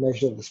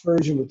 measure of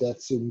dispersion, what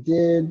that student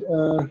did,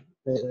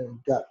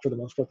 and got for the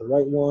most part the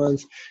right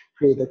ones.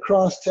 Create the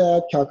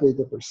crosstab, calculate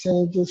the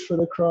percentages for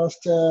the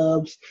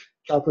crosstabs,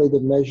 calculate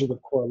the measure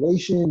of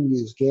correlation,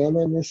 use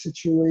gamma in this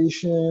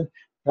situation.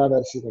 Now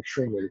that's an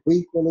extremely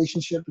weak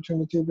relationship between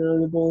the two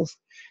variables.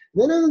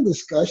 And then in the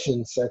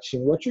discussion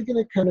section, what you're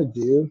going to kind of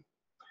do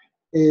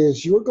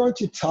is you're going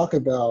to talk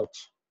about,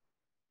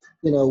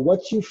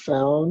 what you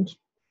found,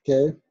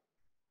 okay,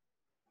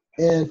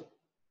 and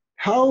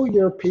how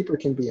your paper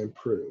can be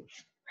improved,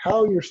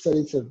 how your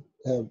studies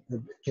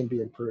can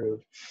be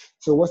improved.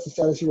 So what's the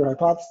status of your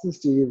hypothesis?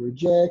 Do you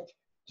reject?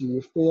 Do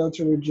you fail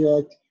to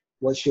reject?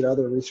 What should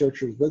other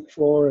researchers look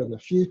for in the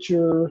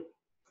future?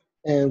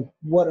 And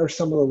what are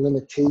some of the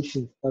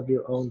limitations of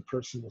your own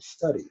personal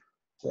study?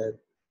 Okay.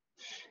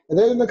 And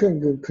then in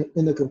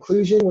the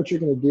conclusion, what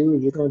you're going to do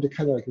is you're going to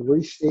kind of like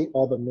restate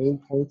all the main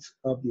points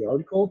of the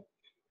article.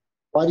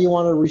 Why do you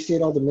want to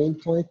restate all the main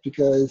points?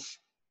 Because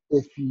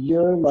if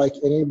you're like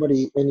any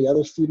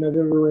other student I've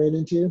ever ran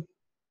into,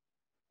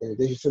 in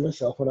addition to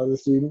myself, when I was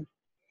a student,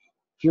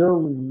 if you're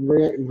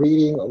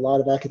reading a lot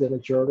of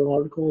academic journal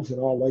articles, in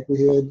all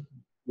likelihood,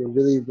 you're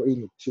really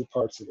reading two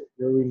parts of it.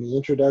 You're reading the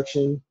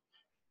introduction,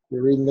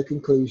 you're reading the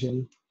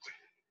conclusion,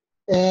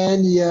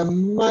 and you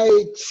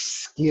might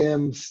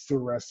skim the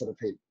rest of the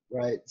paper,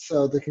 right?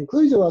 So the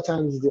conclusion a lot of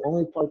times is the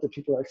only part that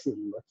people are actually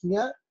looking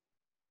at.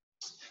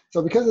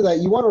 So because of that,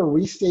 you want to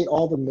restate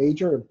all the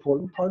major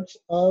important parts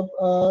of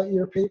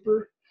your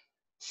paper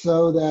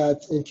so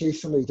that in case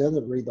somebody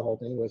doesn't read the whole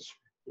thing, which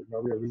there's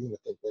no real reason to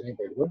think that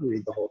anybody would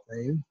read the whole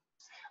thing,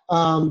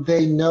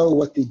 they know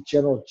what the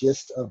general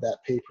gist of that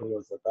paper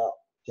was about,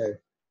 okay?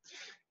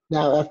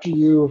 Now, after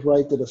you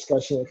write the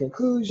discussion and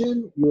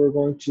conclusion, you're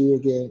going to,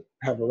 again,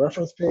 have a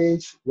reference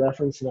page,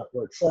 reference not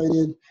works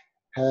cited,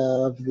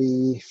 have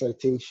the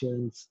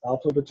citations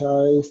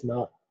alphabetized,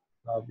 not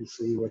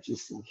obviously what you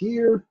see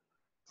here,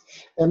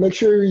 and make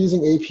sure you're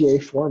using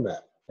APA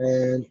format.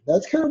 And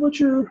that's kind of what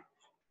it's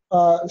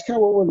kind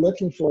of what we're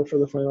looking for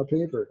the final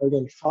paper.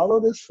 Again,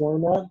 follow this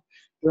format.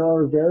 There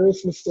are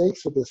various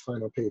mistakes with this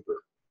final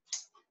paper.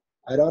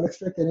 I don't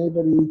expect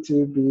anybody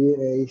to be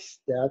a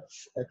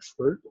stats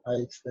expert. I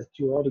expect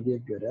you all to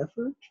give good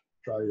effort,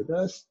 try your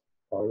best,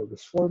 follow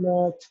this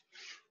format.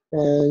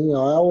 And, I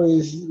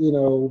always,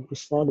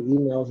 respond to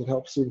emails and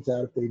help students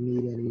out if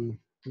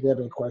they have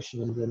any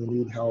questions and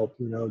need help,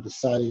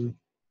 deciding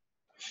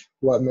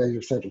what measure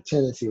of central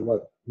tendency,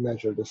 what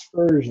measure of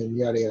dispersion,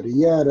 yada, yada,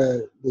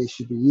 yada, they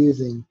should be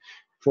using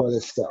for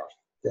this stuff,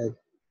 okay?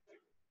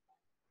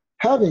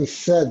 Having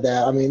said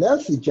that, I mean,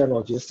 that's the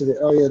general gist of it.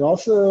 Oh, yeah, and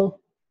also,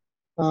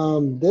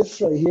 this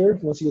right here,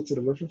 once you get to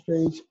the reference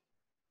page,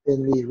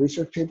 in the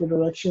research paper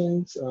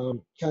directions,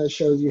 kind of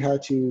shows you how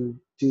to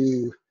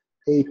do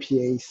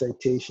APA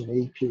citation,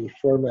 APA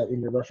format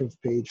in your reference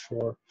page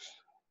for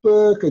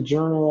book, a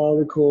journal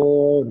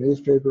article,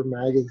 newspaper,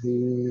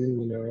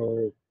 magazine,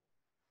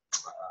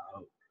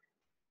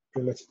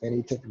 pretty much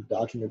any type of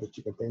document that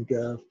you can think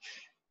of.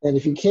 And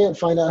if you can't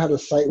find out how to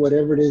cite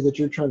whatever it is that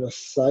you're trying to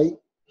cite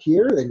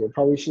here, then you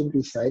probably shouldn't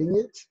be citing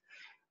it.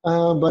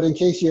 But in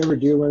case you ever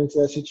do run into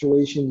that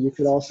situation, you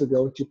could also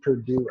go to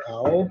Purdue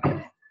OWL.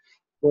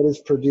 What is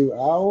Purdue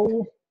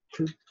OWL?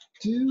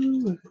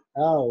 Purdue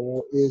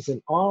OWL is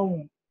an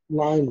online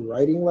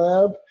writing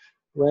lab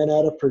ran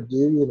out of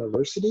Purdue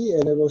University,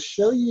 and it will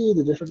show you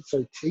the different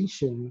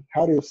citation,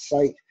 how to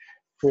cite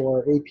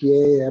for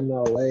APA,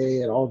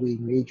 MLA, and all the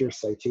major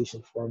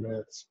citation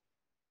formats.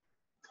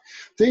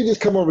 So you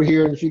just come over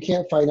here, and if you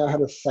can't find out how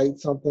to cite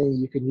something,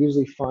 you can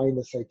usually find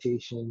the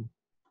citation,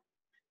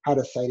 how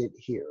to cite it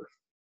here,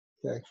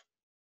 okay?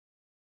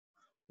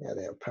 Yeah,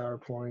 they have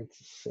PowerPoints,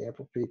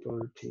 sample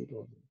paper,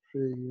 tables and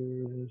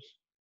figures,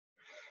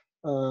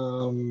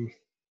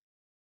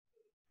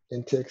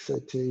 in-text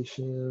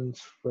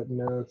citations,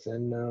 footnotes,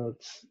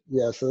 endnotes.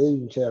 Yeah, so they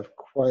even have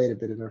quite a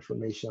bit of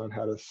information on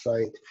how to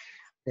cite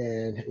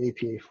and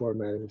APA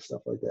formatting and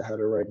stuff like that, how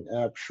to write an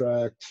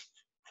abstract.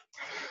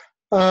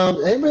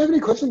 Anybody have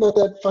any questions about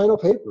that final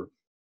paper?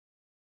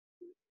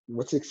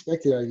 What's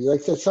expected of you?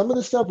 Like I said, some of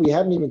the stuff we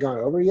haven't even gone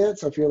over yet,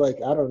 so if you're like,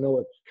 I don't know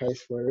what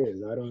chi-square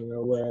is, I don't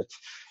know what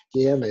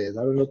gamma is,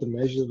 I don't know what the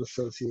measures of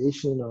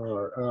association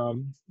are.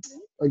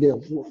 Again,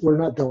 we're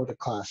not done with the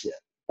class yet.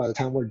 By the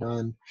time we're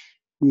done,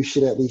 you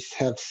should at least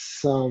have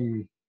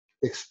some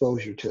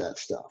exposure to that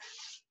stuff.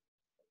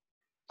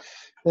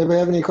 Anybody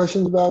have any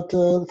questions about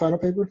the final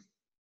paper?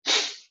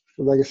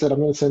 Like I said, I'm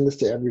going to send this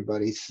to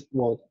everybody.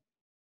 Well,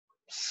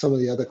 some of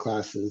the other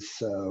classes.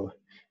 So,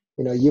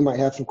 you might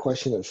have some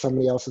question that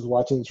somebody else is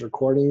watching this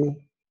recording.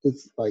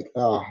 It's like,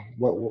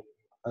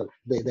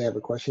 they have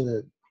a question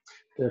that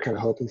they're kind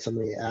of hoping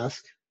somebody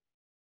ask.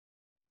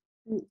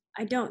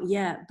 I don't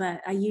yet,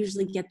 but I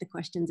usually get the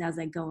questions as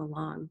I go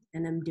along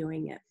and I'm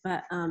doing it.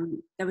 But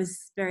that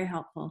was very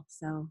helpful.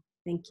 So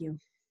thank you.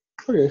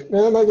 Okay,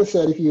 and like I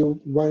said, if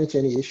you run into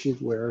any issues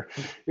where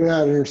you're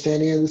not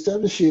understanding of the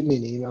stuff, just shoot me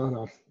an email and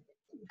I'll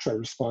try to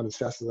respond as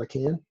fast as I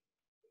can.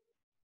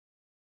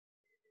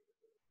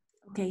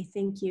 Okay,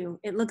 thank you.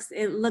 It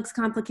looks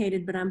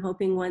complicated, but I'm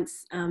hoping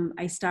once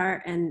I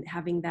start and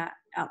having that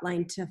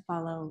outline to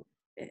follow,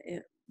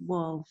 it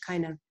will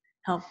kind of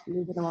help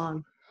move it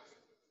along.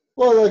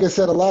 Well, like I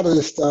said, a lot of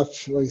this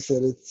stuff, like I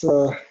said, it's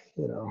you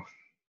know,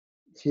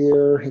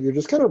 here you're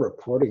just kind of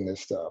reporting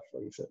this stuff.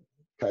 Like I said,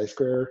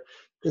 chi-square.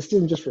 This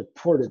student just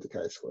reported the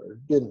chi-square,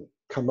 didn't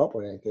come up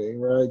with anything,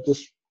 right?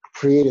 Just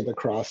created the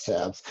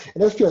crosstabs,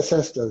 and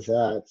SPSS does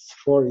that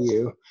for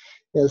you.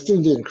 Yeah, the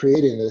student didn't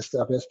create any of this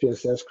stuff.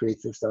 SPSS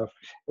creates this stuff,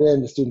 and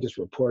then the student just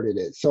reported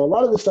it. So a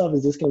lot of the stuff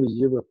is just going to be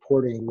you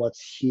reporting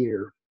what's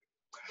here.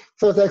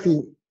 So it's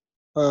actually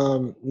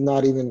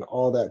not even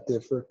all that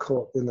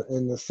difficult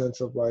in the sense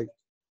of like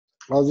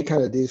all you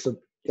kind of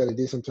got to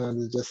do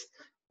sometimes is just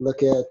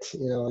look at,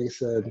 you know, like I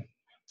said,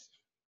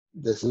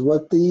 this is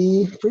what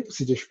the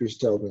frequency distribution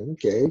tells me.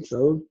 Okay,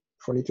 so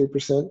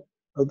 23%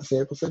 of the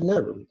sample said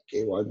never.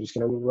 Okay, well, I'm just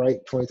going to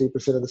write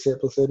 23% of the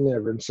sample said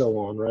never, and so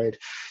on, right?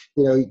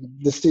 You know,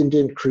 the student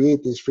didn't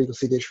create these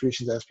frequency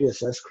distributions.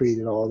 SPSS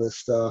created all this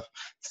stuff.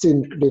 The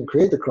student didn't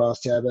create the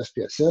crosstab.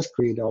 SPSS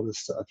created all this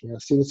stuff. You know,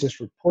 students just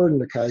reporting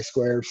the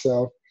chi-square.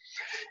 So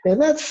in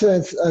that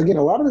sense, again,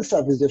 a lot of the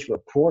stuff is just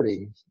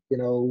reporting, you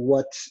know,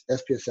 what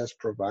SPSS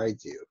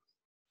provides you.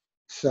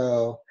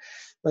 So,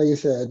 like you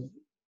said,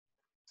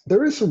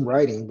 there is some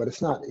writing, but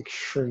it's not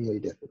extremely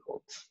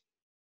difficult.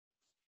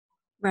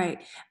 Right.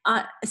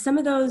 Some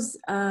of those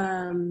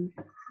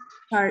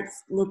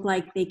charts look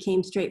like they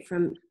came straight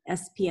from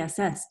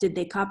SPSS. Did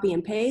they copy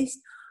and paste?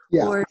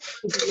 Yeah. Or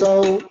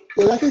So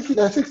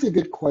that's actually a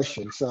good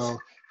question. So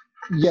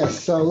yes.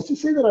 So let's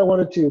just say that I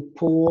wanted to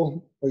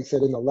pull, like I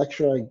said in the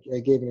lecture, I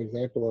gave an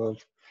example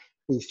of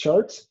these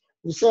charts.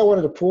 Just say I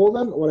wanted to pull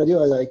them. What I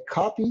do is I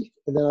copy,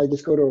 and then I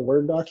just go to a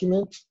Word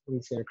document. I'm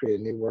just going to create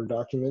a new Word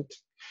document,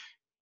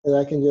 and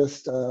I can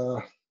just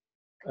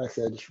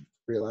actually I just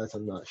realized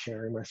I'm not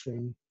sharing my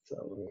screen, so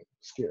let me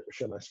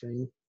share my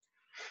screen.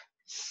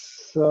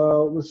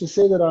 So let's just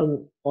say that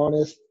I'm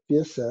on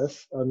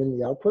SPSS. I'm in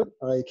the output.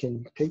 I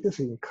can take this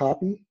and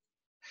copy.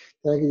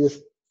 Then I can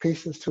just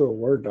paste this to a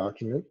Word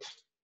document.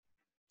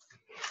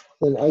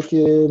 Then I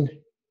can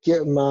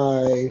get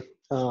my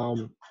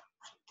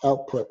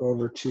output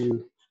over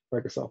to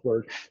Microsoft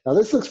Word. Now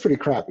this looks pretty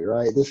crappy,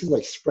 right? This is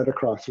like spread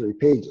across 3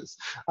 pages.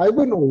 I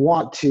wouldn't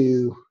want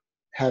to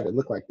have it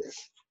look like this.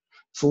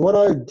 So what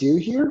I would do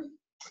here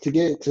to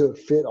get it to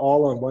fit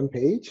all on one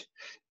page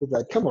is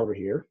I'd come over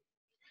here,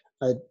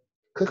 I'd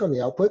click on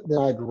the output, then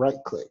I'd right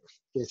click.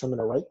 Okay, so I'm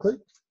gonna right click.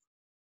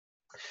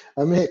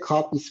 I'm gonna hit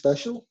copy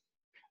special.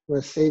 I'm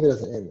gonna save it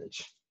as an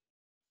image.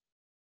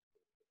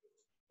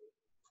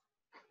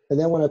 And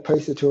then when I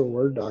paste it to a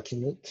Word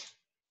document,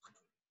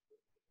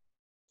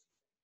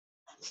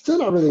 still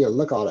not really gonna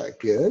look all that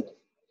good,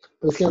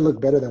 but it's gonna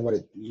look better than what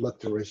it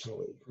looked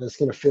originally. And it's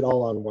gonna fit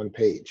all on one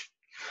page.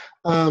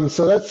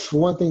 So that's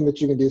one thing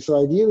that you can do.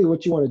 So ideally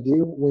what you wanna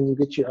do when you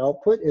get your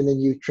output and then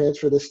you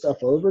transfer this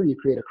stuff over, you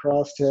create a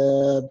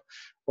crosstab,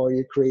 or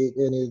you create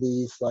any of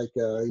these like,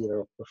 you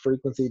know, the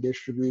frequency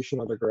distribution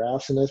or the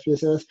graphs in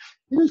SPSS,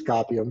 you just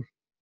copy them.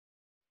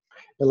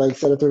 And like I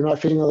said, if they're not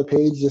fitting on the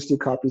page, just do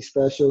copy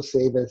special,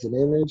 save as an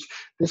image.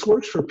 This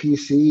works for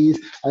PCs.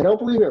 I don't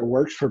believe it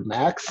works for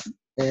Macs,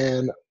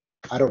 and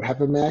I don't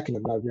have a Mac, and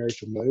I'm not very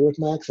familiar with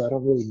Mac, so I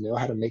don't really know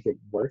how to make it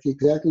work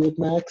exactly with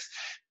Macs.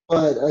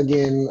 But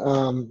again,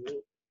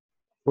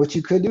 what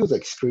you could do is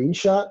like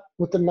screenshot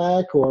with the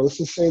Mac, or let's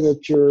just say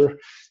that you're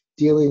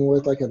dealing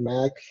with like a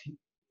Mac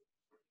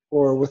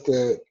or with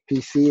the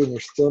PC and you're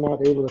still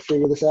not able to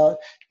figure this out.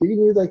 You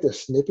can use like the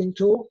snipping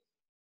tool.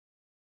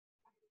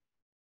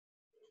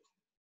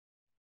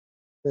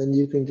 Then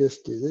you can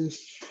just do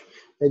this,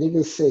 and you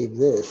can save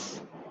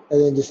this,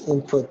 and then just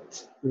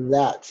input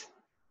that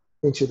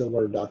into the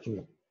Word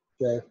document,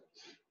 okay?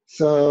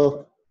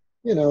 So,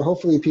 you know,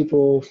 hopefully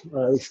people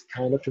are at least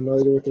kind of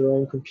familiar with their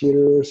own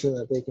computer so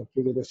that they can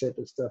figure this type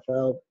of stuff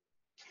out.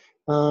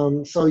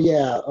 So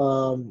yeah,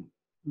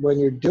 when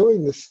you're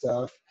doing this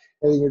stuff,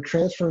 and then you're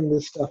transferring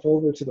this stuff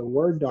over to the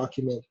Word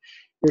document,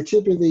 you're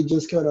typically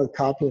just gonna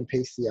copy and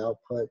paste the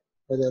output.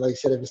 And then like I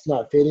said, if it's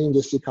not fitting,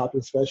 just do copy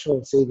and special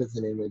and save as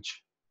an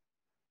image.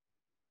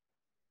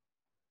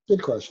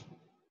 Good question.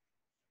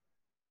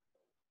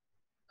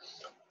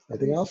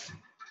 Anything else?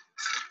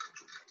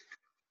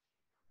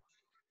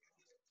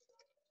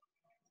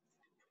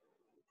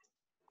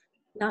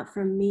 not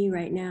from me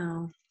right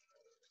now.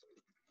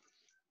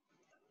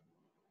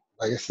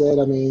 Like I said,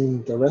 I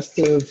mean, the rest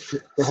of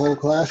the whole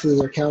classes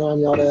are counting on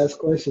y'all to ask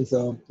questions.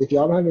 So if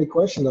y'all don't have any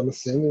questions, I'm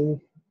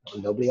assuming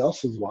nobody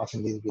else is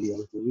watching these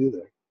videos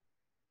either.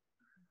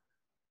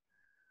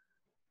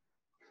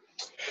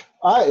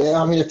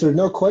 I mean, if there's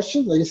no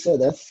questions, like I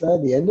said, that's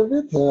the end of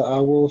it. I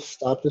will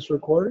stop this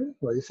recording.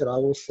 Like I said, I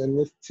will send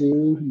this to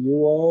you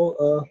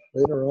all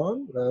later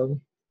on.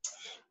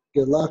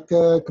 Good luck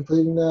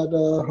completing that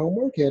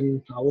homework,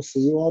 and I will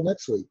see you all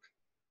next week.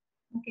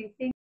 Okay, thank